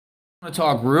I want to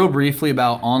talk real briefly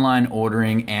about online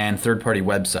ordering and third-party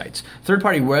websites.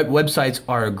 Third-party websites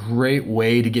are a great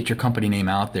way to get your company name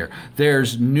out there.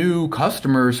 There's new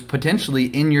customers potentially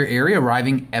in your area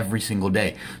arriving every single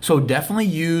day. So definitely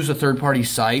use a third-party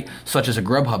site such as a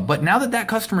Grub. But now that that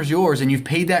customer's yours and you've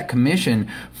paid that commission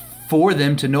for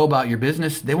them to know about your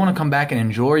business, they want to come back and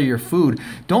enjoy your food.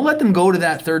 Don't let them go to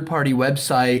that third-party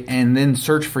website and then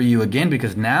search for you again,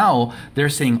 because now they're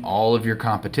seeing all of your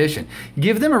competition.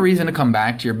 Give them a reason to come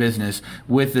back to your business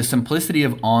with the simplicity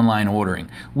of online ordering.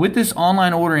 With this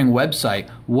online ordering website,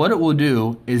 what it will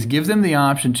do is give them the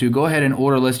option to go ahead and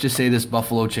order, let's just say, this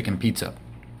buffalo chicken pizza.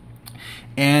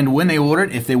 And when they order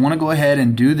it, if they want to go ahead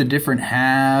and do the different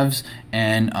halves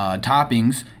and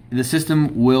toppings, the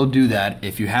system will do that.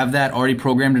 If you have that already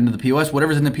programmed into the POS,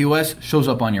 whatever's in the POS shows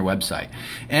up on your website.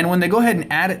 And when they go ahead and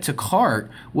add it to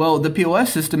cart, well, the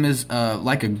POS system is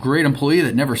like a great employee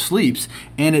that never sleeps,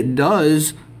 and it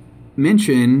does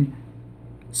mention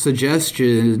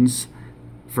suggestions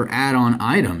for add-on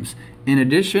items. In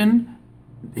addition,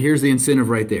 here's the incentive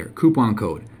right there, coupon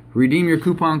code. Redeem your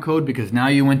coupon code, because now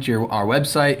you went to our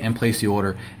website and placed the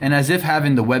order. And as if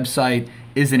having the website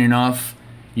isn't enough,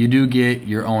 you do get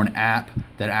your own app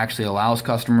that actually allows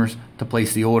customers to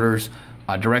place the orders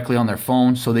directly on their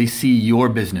phone, so they see your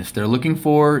business. They're looking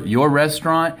for your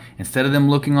restaurant. Instead of them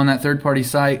looking on that third-party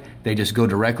site, they just go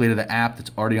directly to the app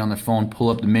that's already on their phone, pull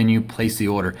up the menu, place the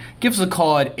order. Give us a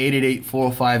call at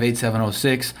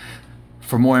 888-405-8706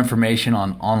 for more information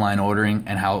on online ordering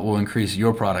and how it will increase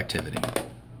your productivity.